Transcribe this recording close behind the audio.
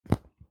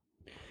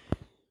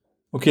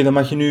Oké, dan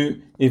mag je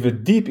nu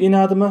even diep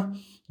inademen.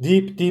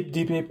 Diep, diep,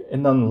 diep, diep.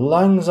 En dan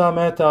langzaam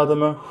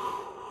uitademen.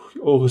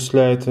 Je ogen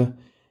sluiten.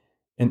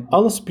 En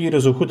alle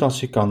spieren zo goed als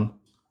je kan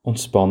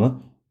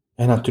ontspannen.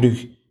 En dan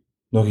terug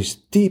nog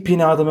eens diep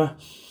inademen.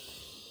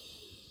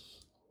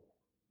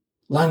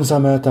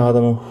 Langzaam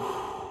uitademen.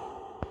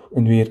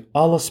 En weer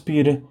alle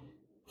spieren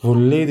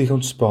volledig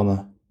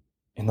ontspannen.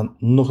 En dan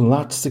nog een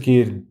laatste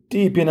keer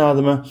diep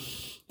inademen.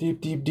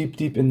 Diep, diep, diep,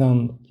 diep. En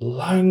dan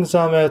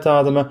langzaam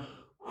uitademen.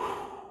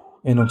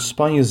 En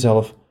ontspan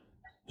jezelf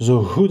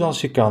zo goed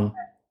als je kan.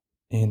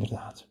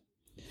 Inderdaad.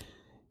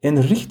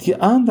 En richt je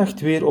aandacht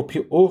weer op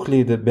je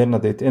oogleden,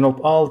 Bernadette. En op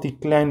al die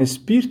kleine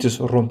spiertjes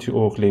rond je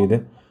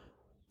oogleden.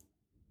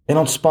 En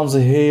ontspan ze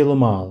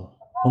helemaal.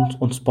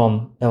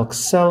 Ontspan elk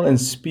cel en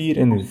spier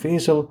en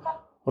vezel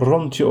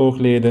rond je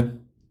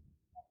oogleden.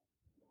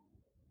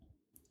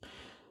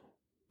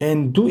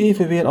 En doe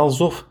even weer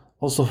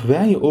alsof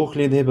wij je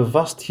oogleden hebben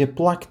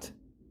vastgeplakt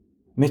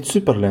met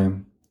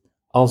superlijm.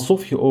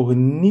 Alsof je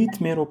ogen niet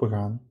meer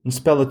opengaan. Een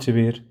spelletje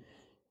weer.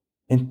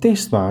 En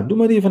test maar. Doe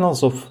maar even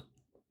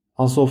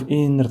alsof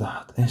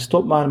inderdaad. En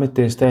stop maar met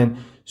testen en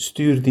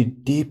stuur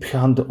die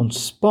diepgaande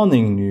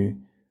ontspanning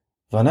nu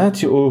vanuit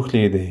je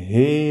oogleden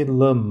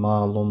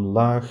helemaal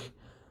omlaag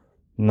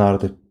naar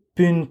de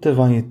punten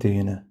van je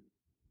tenen.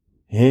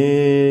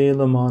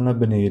 Helemaal naar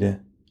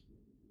beneden.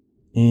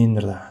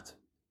 Inderdaad.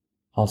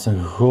 Als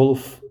een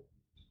golf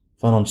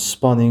van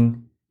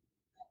ontspanning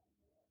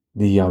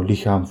die jouw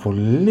lichaam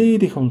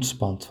volledig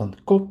ontspant, van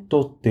kop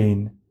tot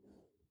teen.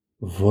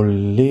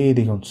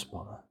 Volledig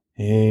ontspannen.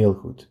 Heel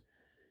goed.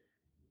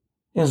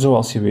 En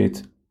zoals je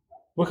weet,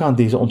 we gaan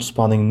deze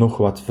ontspanning nog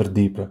wat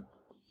verdiepen.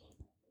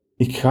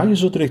 Ik ga je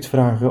zo direct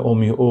vragen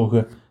om je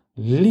ogen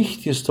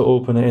lichtjes te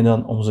openen en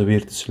dan om ze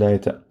weer te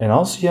sluiten. En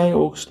als jij je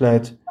ogen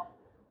sluit,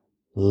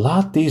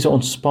 laat deze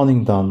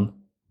ontspanning dan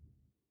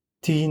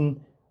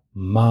 10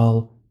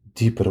 maal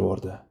dieper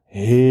worden.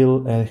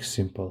 Heel erg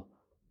simpel.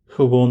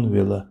 Gewoon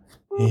willen.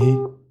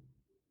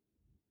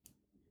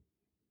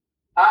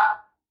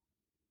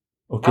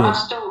 Oké.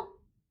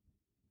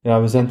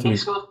 Ja, we zijn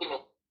terug.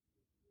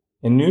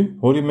 En nu?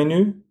 Hoor je me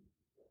nu?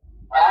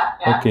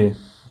 Ja. Oké,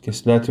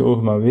 sluit je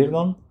ogen maar weer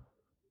dan.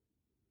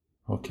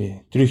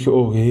 Oké, terug je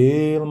ogen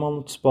helemaal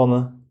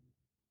ontspannen.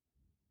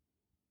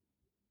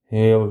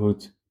 Heel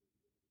goed.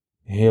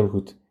 Heel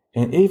goed.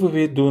 En even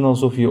weer doen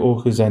alsof je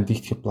ogen zijn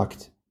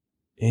dichtgeplakt.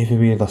 Even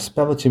weer dat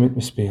spelletje met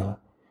me spelen.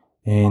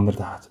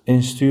 Inderdaad.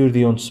 En stuur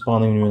die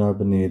ontspanning nu naar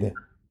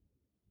beneden.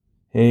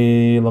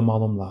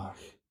 Helemaal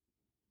omlaag.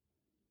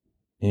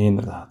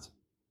 Inderdaad.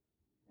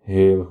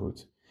 Heel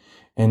goed.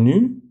 En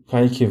nu ga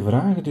ik je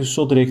vragen dus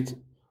zo direct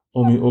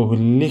om je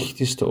ogen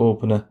lichtjes te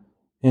openen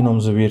en om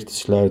ze weer te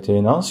sluiten.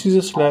 En als je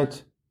ze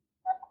sluit,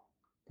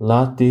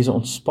 laat deze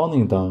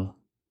ontspanning dan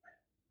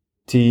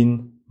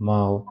 10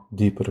 maal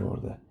dieper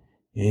worden.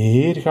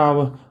 Hier gaan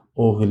we,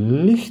 ogen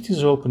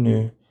lichtjes open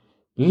nu,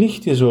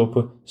 lichtjes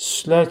open,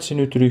 sluit ze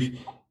nu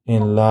terug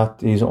en laat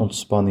deze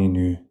ontspanning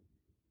nu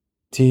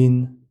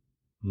 10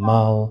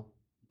 maal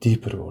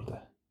dieper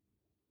worden.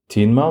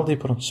 10 maal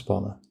dieper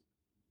ontspannen.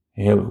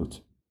 Heel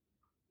goed.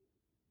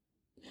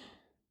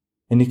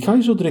 En ik ga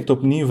je zo direct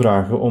opnieuw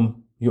vragen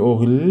om je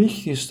ogen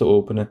lichtjes te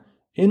openen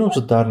en om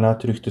ze daarna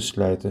terug te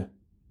sluiten.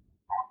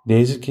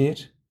 Deze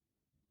keer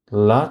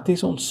laat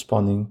deze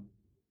ontspanning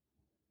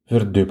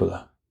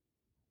verdubbelen.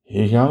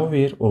 Hier gaan we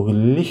weer,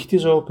 ogen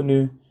lichtjes open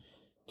nu,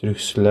 terug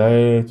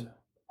sluiten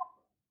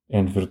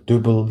en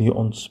verdubbel die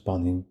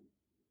ontspanning.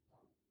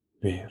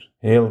 Weer,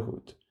 heel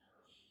goed.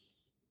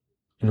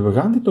 En we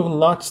gaan dit nog een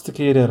laatste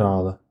keer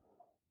herhalen.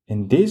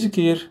 En deze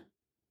keer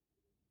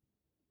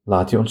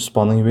laat je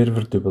ontspanning weer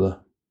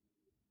verdubbelen.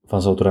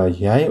 Van zodra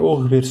jij je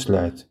ogen weer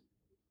sluit.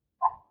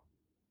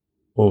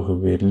 Ogen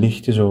weer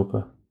lichtjes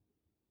open.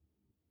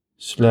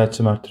 Sluit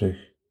ze maar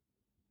terug.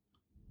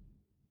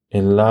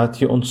 En laat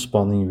je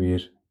ontspanning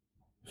weer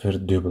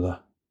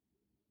verdubbelen.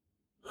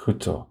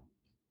 Goed zo.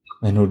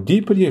 En hoe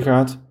dieper je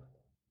gaat,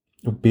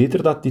 hoe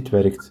beter dat dit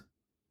werkt.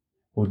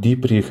 Hoe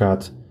dieper je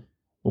gaat,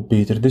 hoe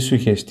beter de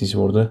suggesties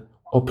worden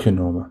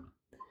opgenomen.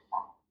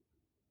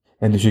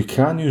 En dus ik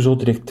ga nu zo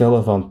direct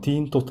tellen van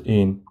 10 tot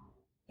 1.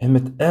 En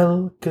met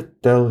elke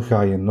tel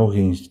ga je nog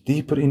eens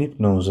dieper in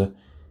hypnose.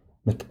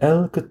 Met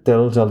elke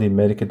tel zal je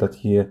merken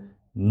dat je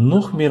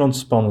nog meer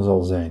ontspannen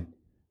zal zijn.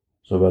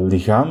 Zowel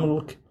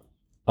lichamelijk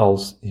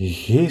als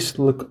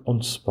geestelijk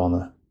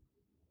ontspannen.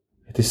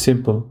 Het is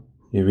simpel,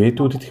 je weet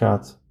hoe dit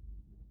gaat.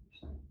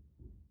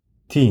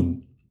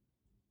 10.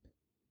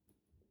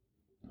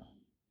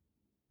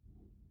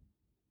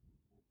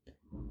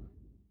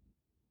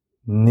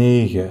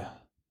 9.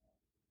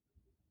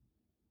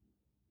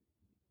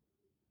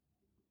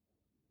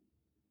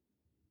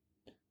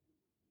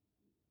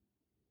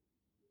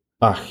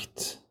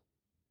 8.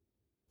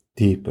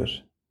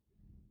 Dieper.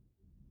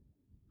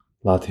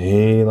 Laat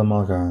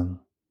helemaal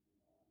gaan.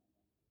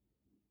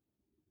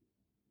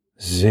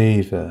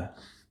 7.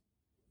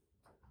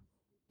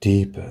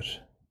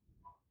 Dieper.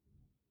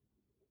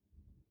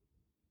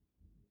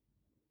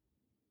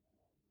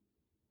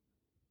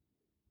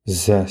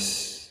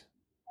 6.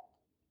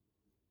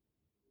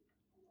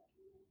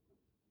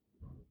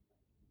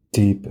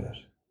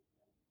 dieper.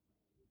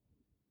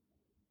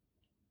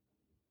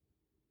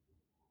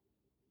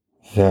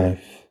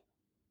 5,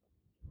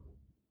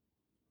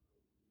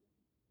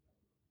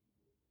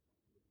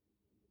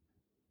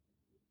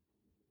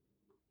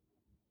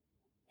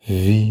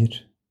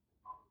 4,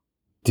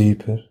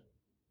 dieper.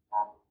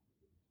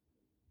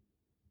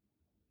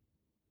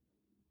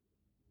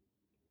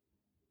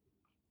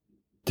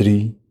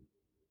 3,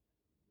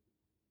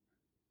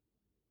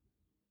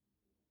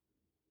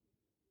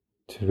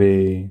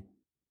 2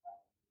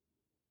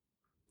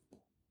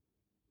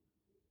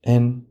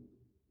 en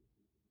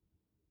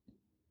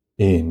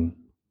 1.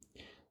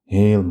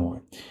 Heel mooi.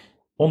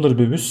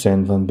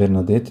 Onderbewustzijn van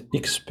Bernadette,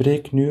 ik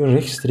spreek nu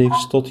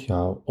rechtstreeks tot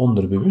jou.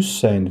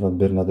 Onderbewustzijn van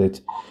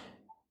Bernadette.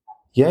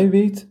 Jij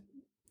weet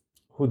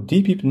hoe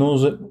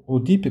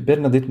diep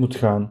Bernadette moet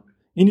gaan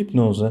in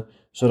hypnose,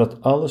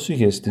 zodat alle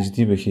suggesties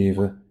die we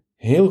geven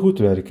heel goed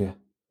werken,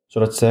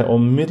 zodat zij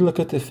onmiddellijk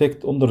het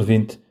effect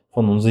ondervindt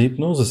van onze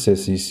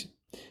hypnosesessies.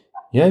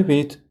 Jij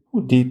weet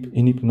hoe diep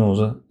in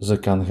hypnose ze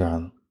kan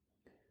gaan.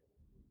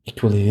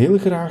 Ik wil heel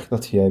graag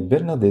dat jij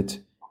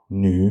Bernadette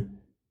nu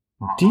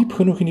diep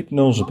genoeg in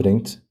hypnose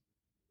brengt,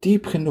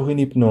 diep genoeg in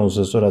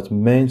hypnose, zodat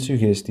mijn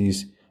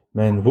suggesties,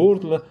 mijn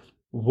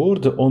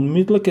woorden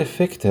onmiddellijk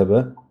effect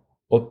hebben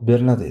op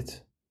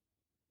Bernadette.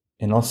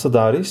 En als ze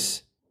daar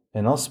is,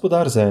 en als we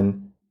daar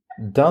zijn,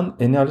 dan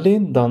en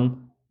alleen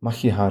dan mag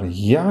je haar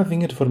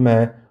ja-vinger voor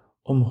mij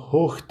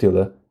omhoog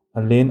tillen,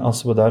 alleen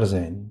als we daar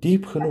zijn.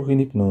 Diep genoeg in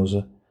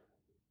hypnose.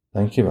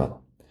 Dankjewel.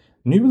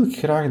 Nu wil ik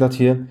graag dat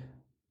je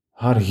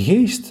haar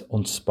geest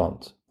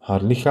ontspant.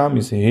 Haar lichaam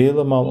is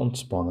helemaal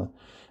ontspannen.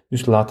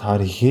 Dus laat haar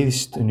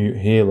geest nu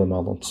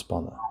helemaal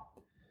ontspannen.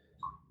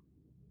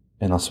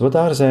 En als we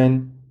daar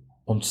zijn,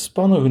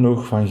 ontspannen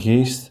genoeg van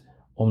geest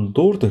om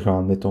door te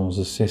gaan met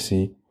onze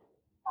sessie,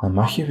 dan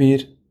mag je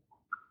weer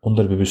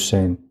onder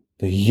bewustzijn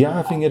de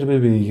ja-vinger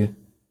bewegen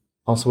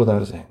als we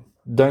daar zijn.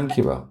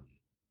 Dankjewel.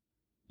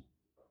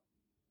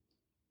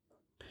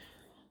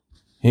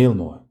 Heel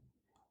mooi.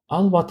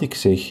 Al wat ik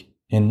zeg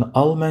en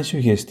al mijn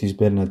suggesties,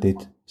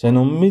 Bernadette, zijn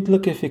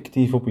onmiddellijk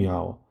effectief op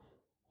jou.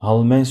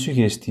 Al mijn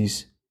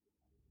suggesties,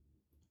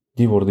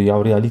 die worden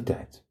jouw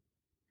realiteit.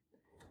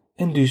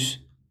 En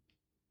dus,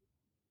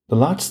 de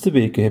laatste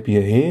weken heb je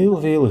heel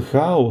veel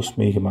chaos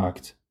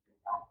meegemaakt,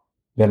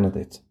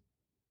 Bernadette,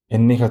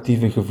 en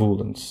negatieve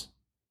gevoelens,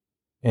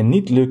 en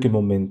niet leuke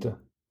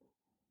momenten.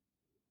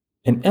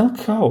 En elk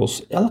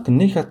chaos, elk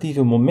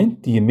negatieve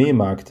moment die je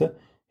meemaakte,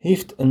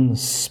 heeft een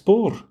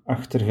spoor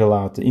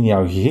achtergelaten in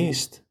jouw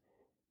geest.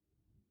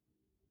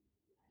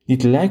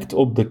 Dit lijkt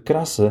op de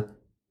krassen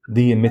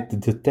die je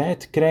met de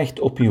tijd krijgt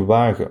op je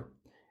wagen.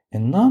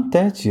 En na een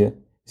tijdje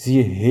zie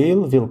je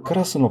heel veel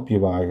krassen op je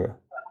wagen.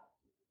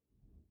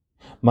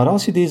 Maar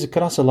als je deze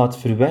krassen laat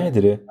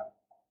verwijderen,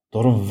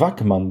 door een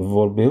vakman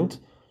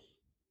bijvoorbeeld,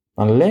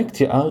 dan lijkt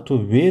je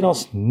auto weer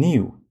als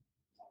nieuw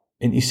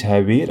en is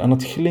hij weer aan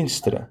het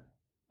glinsteren.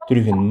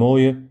 Terug een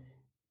mooie,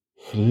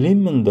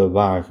 glimmende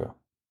wagen.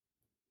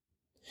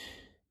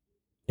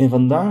 En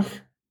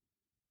vandaag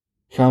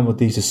gaan we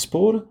deze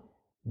sporen,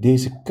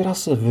 deze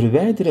krassen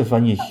verwijderen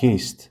van je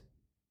geest,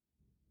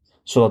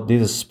 zodat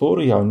deze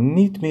sporen jou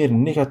niet meer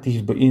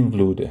negatief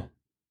beïnvloeden.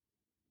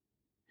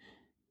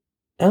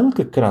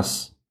 Elke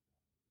kras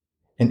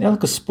en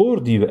elke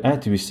spoor die we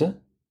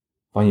uitwissen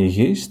van je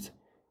geest,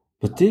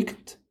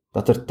 betekent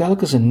dat er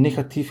telkens een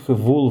negatief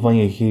gevoel van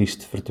je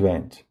geest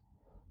verdwijnt.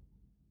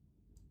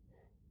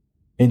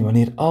 En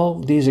wanneer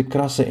al deze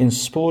krassen en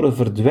sporen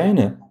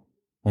verdwijnen,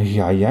 dan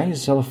ga jij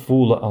jezelf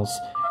voelen als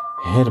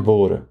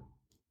herboren.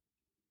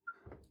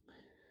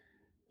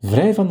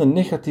 Vrij van de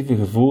negatieve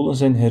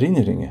gevoelens en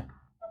herinneringen.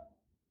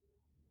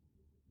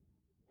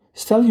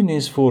 Stel je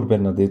eens voor,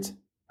 Bernadette,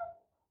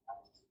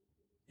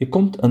 je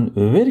komt een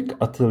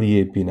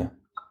werkatelier binnen.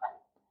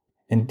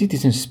 En dit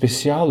is een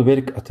speciaal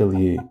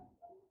werkatelier.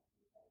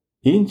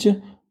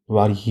 Eentje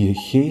waar je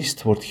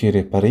geest wordt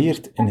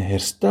gerepareerd en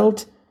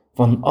hersteld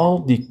van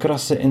al die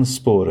krassen en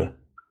sporen.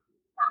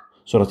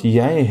 Zodat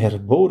jij je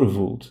herboren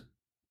voelt.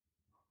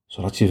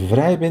 Zodat je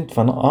vrij bent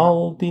van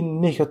al die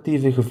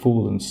negatieve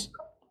gevoelens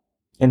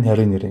en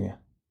herinneringen.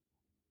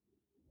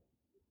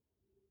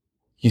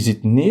 Je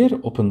zit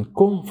neer op een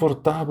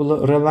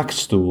comfortabele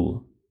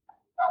relaxstoel.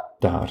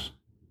 Daar.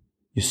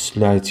 Je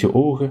sluit je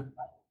ogen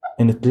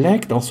en het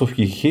lijkt alsof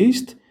je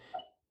geest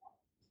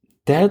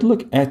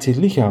tijdelijk uit je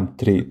lichaam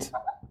treedt,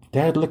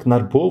 tijdelijk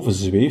naar boven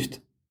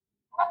zweeft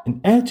en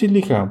uit je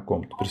lichaam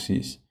komt,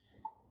 precies.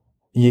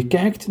 Je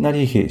kijkt naar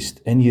je geest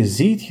en je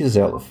ziet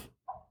jezelf,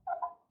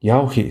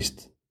 jouw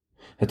geest,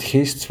 het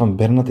geest van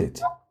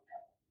Bernadette.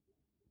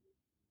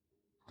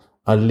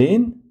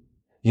 Alleen,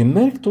 je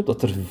merkt ook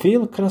dat er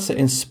veel krassen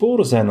en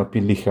sporen zijn op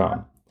je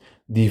lichaam,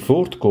 die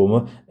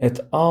voortkomen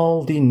uit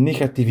al die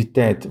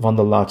negativiteit van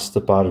de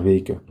laatste paar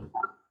weken.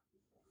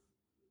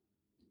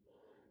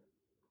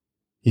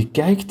 Je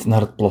kijkt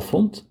naar het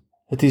plafond,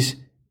 het is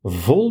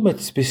vol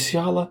met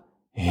speciale,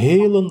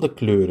 helende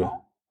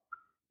kleuren.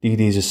 die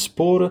deze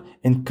sporen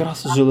en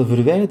krassen zullen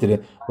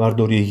verwijderen,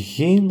 waardoor je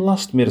geen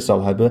last meer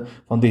zal hebben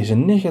van deze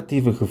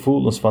negatieve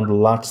gevoelens van de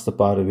laatste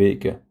paar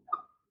weken.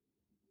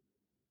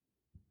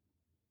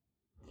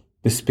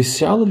 De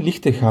speciale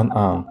lichten gaan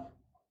aan.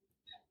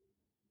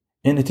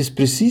 En het is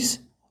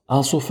precies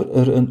alsof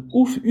er een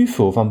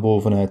UFO van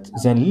bovenuit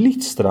zijn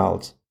licht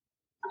straalt.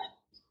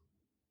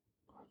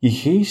 Je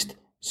geest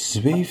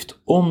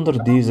zweeft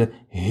onder deze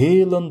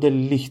helende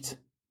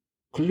licht,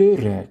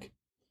 kleurrijk,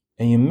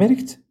 en je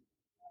merkt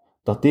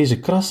dat deze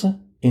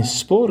krassen en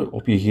sporen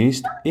op je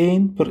geest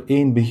één per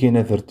één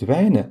beginnen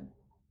verdwijnen.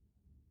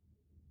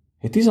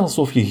 Het is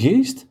alsof je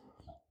geest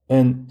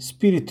een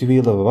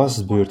spirituele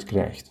wasbeurt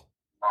krijgt.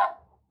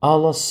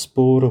 Alle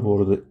sporen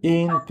worden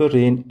één per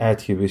één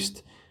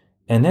uitgewist,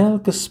 en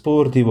elke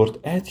spoor die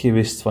wordt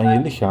uitgewist van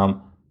je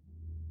lichaam,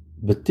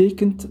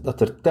 betekent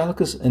dat er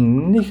telkens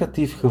een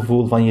negatief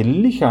gevoel van je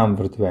lichaam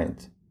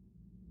verdwijnt.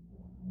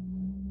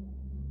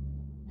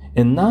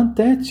 En na een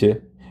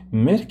tijdje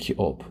merk je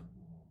op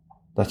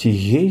dat je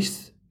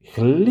geest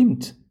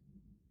glimt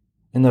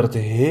en dat het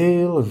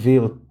heel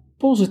veel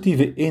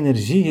positieve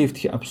energie heeft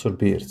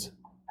geabsorbeerd.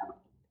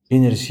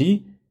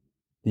 Energie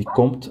die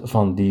komt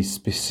van die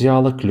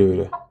speciale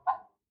kleuren.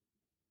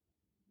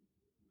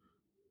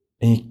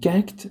 En je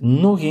kijkt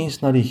nog eens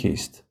naar die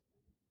geest.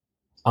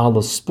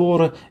 Alle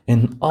sporen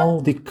en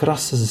al die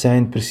krassen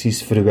zijn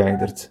precies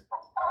verwijderd.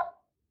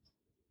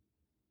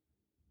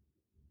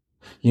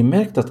 Je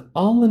merkt dat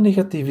alle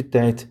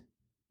negativiteit,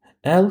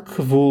 elk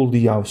gevoel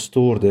die jou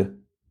stoorde,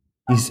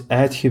 is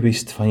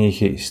uitgewist van je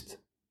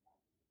geest.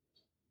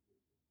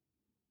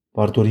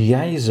 Waardoor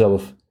jij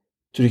jezelf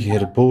terug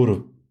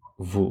herboren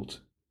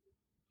voelt.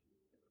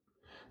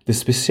 De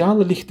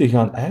speciale lichten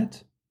gaan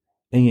uit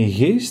en je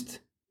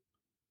geest,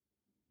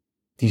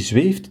 die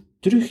zweeft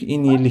terug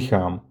in je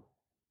lichaam,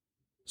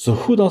 zo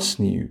goed als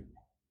nieuw,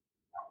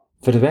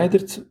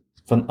 verwijderd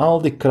van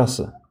al die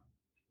krassen.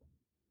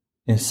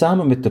 En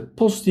samen met de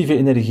positieve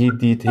energie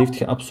die het heeft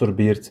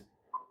geabsorbeerd,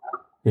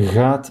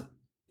 gaat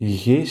je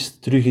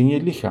geest terug in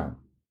je lichaam.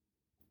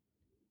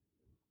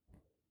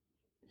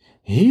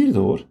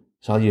 Hierdoor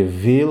zal je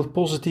veel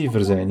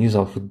positiever zijn, je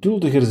zal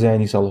geduldiger zijn,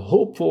 je zal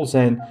hoopvol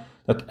zijn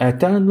dat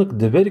uiteindelijk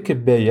de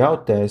werken bij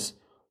jou thuis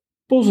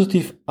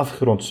positief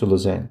afgerond zullen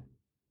zijn.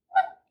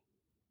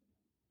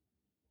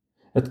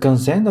 Het kan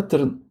zijn dat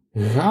er een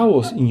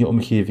chaos in je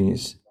omgeving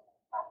is.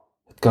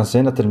 Het kan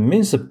zijn dat er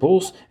mensen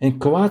boos en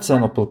kwaad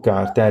zijn op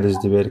elkaar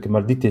tijdens de werken,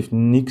 maar dit heeft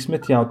niks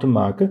met jou te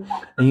maken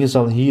en je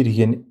zal hier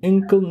geen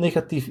enkel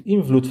negatief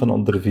invloed van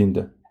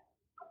ondervinden.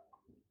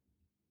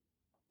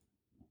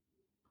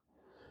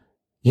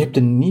 Je hebt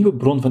een nieuwe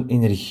bron van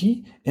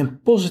energie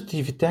en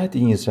positiviteit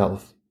in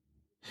jezelf.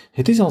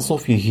 Het is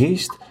alsof je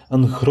geest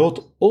een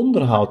groot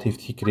onderhoud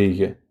heeft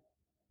gekregen.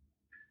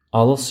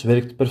 Alles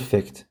werkt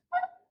perfect.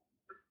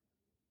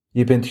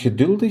 Je bent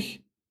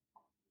geduldig,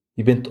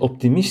 je bent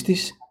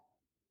optimistisch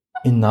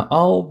en na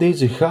al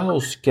deze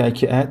chaos kijk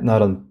je uit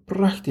naar een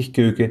prachtig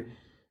keuken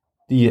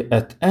die je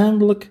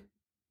uiteindelijk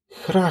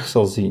graag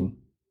zal zien.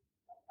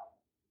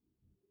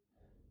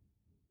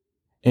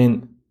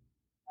 En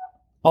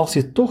als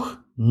je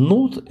toch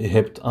nood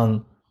hebt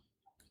aan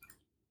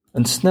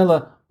een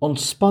snelle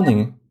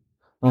ontspanning,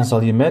 dan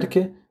zal je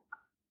merken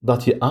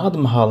dat je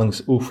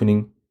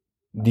ademhalingsoefening,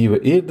 die we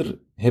eerder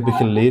hebben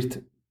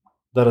geleerd,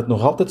 dat het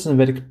nog altijd zijn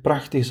werk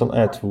prachtig zal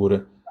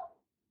uitvoeren.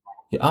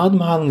 Je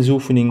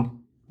ademhalingsoefening,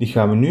 die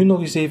gaan we nu nog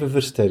eens even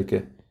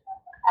versterken.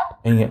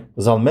 En je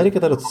zal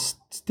merken dat het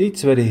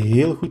steeds weer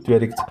heel goed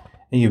werkt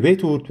en je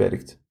weet hoe het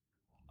werkt.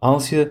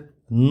 Als je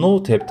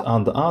nood hebt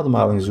aan de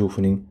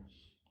ademhalingsoefening,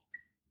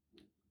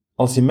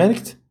 als je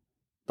merkt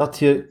dat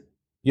je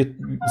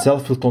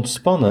jezelf wilt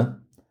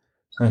ontspannen,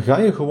 dan ga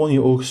je gewoon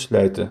je ogen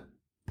sluiten.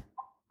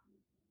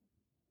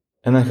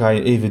 En dan ga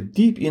je even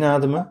diep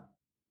inademen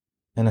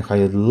en dan ga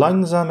je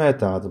langzaam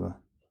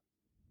uitademen.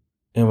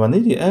 En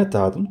wanneer je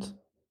uitademt,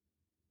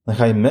 dan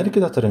ga je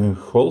merken dat er een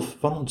golf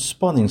van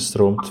ontspanning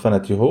stroomt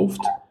vanuit je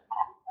hoofd,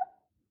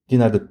 die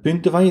naar de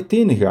punten van je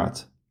tenen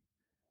gaat.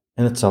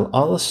 En het zal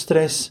alle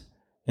stress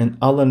en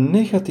alle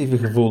negatieve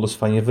gevoelens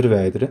van je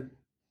verwijderen.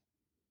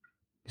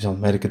 Je zal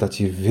merken dat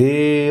je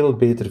veel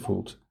beter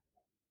voelt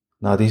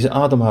na deze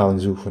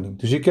ademhalingsoefening.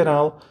 Dus ik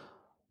herhaal,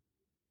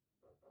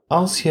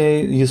 als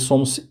jij je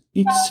soms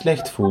iets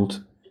slecht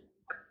voelt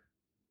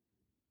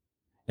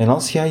en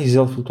als jij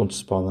jezelf wilt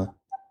ontspannen,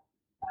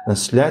 dan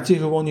sluit je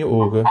gewoon je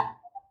ogen,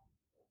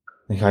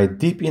 dan ga je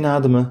diep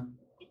inademen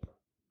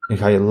en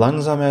ga je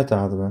langzaam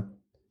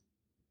uitademen.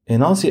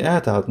 En als je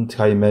uitademt,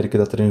 ga je merken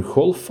dat er een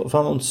golf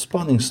van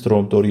ontspanning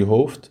stroomt door je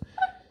hoofd,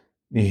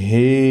 die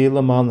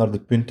helemaal naar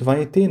de punten van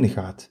je tenen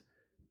gaat.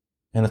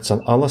 En het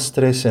zal alle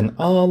stress en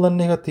alle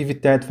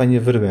negativiteit van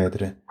je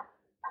verwijderen.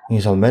 En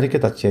je zal merken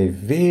dat jij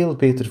veel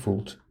beter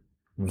voelt,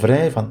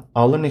 vrij van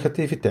alle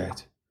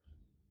negativiteit,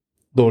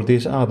 door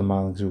deze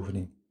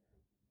ademhalingsoefening.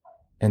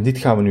 En dit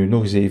gaan we nu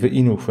nog eens even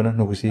inoefenen,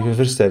 nog eens even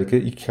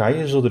versterken. Ik ga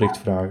je zo direct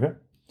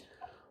vragen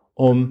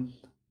om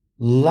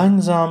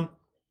langzaam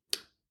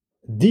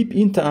diep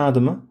in te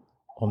ademen,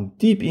 om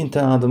diep in te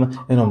ademen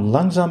en om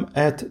langzaam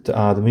uit te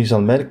ademen. Je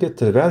zal merken,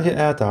 terwijl je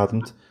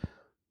uitademt,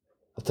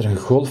 dat er een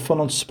golf van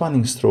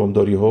ontspanning stroomt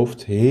door je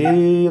hoofd,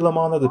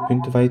 helemaal naar de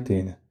punten van je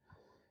tenen.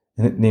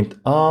 En het neemt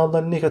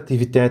alle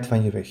negativiteit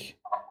van je weg.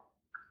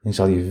 En je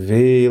zal je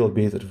veel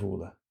beter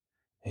voelen.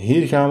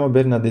 Hier gaan we,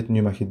 Bernadette.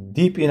 Nu mag je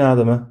diep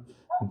inademen.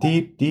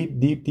 Diep,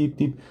 diep, diep, diep,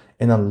 diep.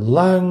 En dan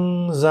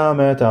langzaam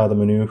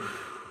uitademen nu.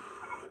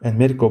 En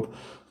merk op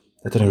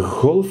dat er een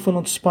golf van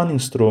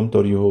ontspanning stroomt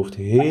door je hoofd,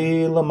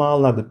 helemaal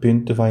naar de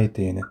punten van je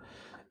tenen.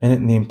 En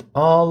het neemt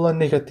alle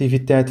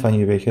negativiteit van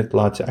je weg. Het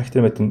laat je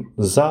achter met een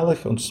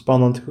zalig,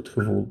 ontspannend, goed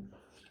gevoel.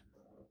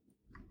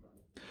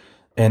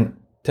 En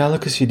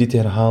telkens je dit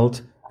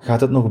herhaalt,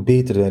 gaat het nog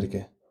beter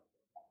werken.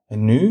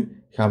 En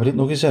nu gaan we dit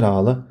nog eens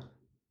herhalen.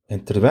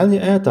 En terwijl je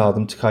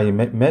uitademt, ga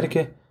je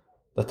merken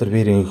dat er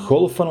weer een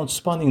golf van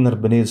ontspanning naar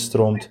beneden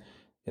stroomt.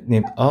 Het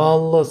neemt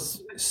alle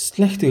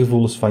slechte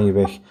gevoelens van je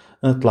weg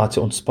en het laat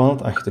je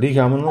ontspannend achter. Hier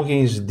gaan we nog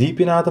eens diep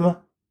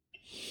inademen.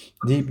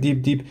 Diep,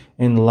 diep, diep.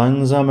 En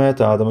langzaam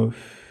uitademen.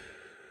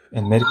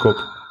 En merk op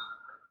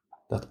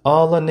dat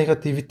alle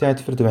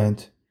negativiteit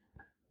verdwijnt.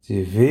 Dat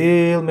je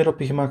veel meer op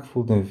je gemak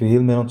voelt en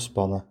veel meer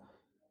ontspannen.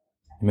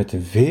 En met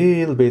een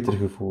veel beter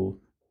gevoel.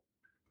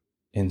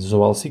 En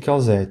zoals ik al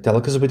zei,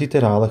 telkens we dit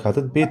herhalen, gaat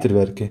het beter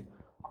werken.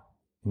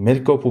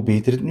 Merk op hoe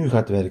beter het nu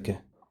gaat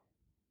werken.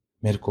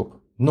 Merk op.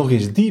 Nog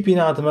eens diep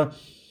inademen.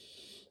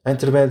 En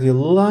terwijl je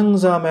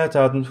langzaam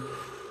uitademt,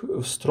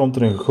 stroomt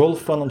er een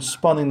golf van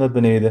ontspanning naar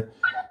beneden.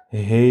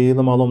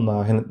 Helemaal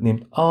omlaag. En het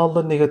neemt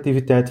alle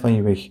negativiteit van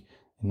je weg.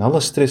 En alle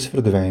stress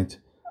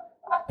verdwijnt.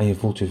 En je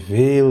voelt je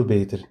veel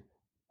beter.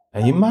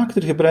 En je maakt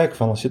er gebruik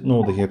van als je het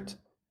nodig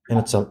hebt. En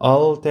het zal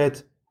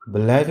altijd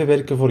blijven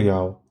werken voor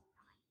jou.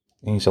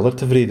 En je zal er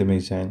tevreden mee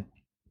zijn.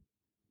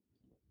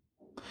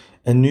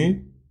 En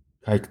nu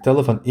ga ik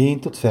tellen van 1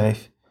 tot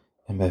 5.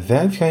 En bij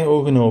 5 ga je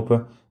ogen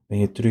open. Ben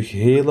je terug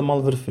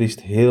helemaal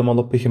verfrist, helemaal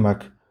op je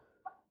gemak.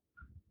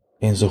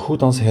 En zo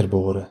goed als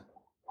herboren.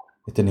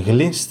 Met een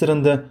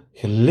glinsterende,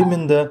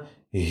 glimmende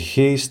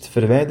geest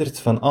verwijderd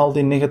van al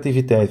die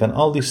negativiteit, van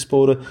al die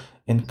sporen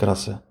en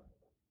krassen.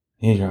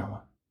 Hier gaan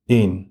we.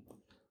 1.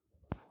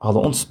 Alle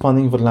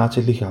ontspanning verlaat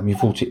je lichaam. Je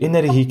voelt je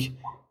energiek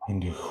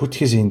en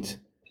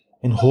goedgezind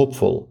en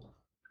hoopvol.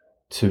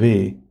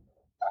 2.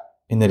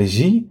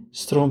 Energie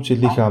stroomt je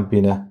lichaam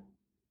binnen.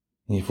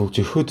 En je voelt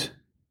je goed.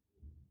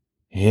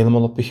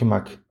 Helemaal op je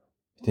gemak.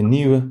 Met een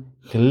nieuwe,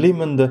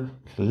 glimmende,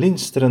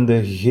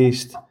 glinsterende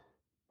geest.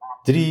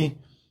 3.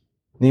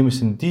 Neem eens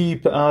een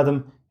diepe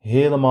adem.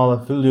 Helemaal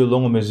en vul je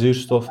longen met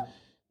zuurstof.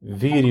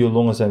 4. Je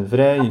longen zijn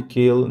vrij. Je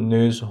keel,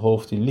 neus,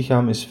 hoofd, je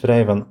lichaam is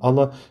vrij van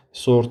alle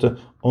soorten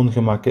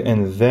ongemakken.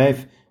 En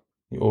 5.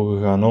 Je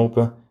ogen gaan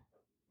open.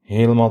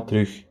 Helemaal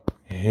terug.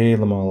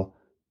 Helemaal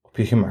op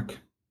je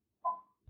gemak.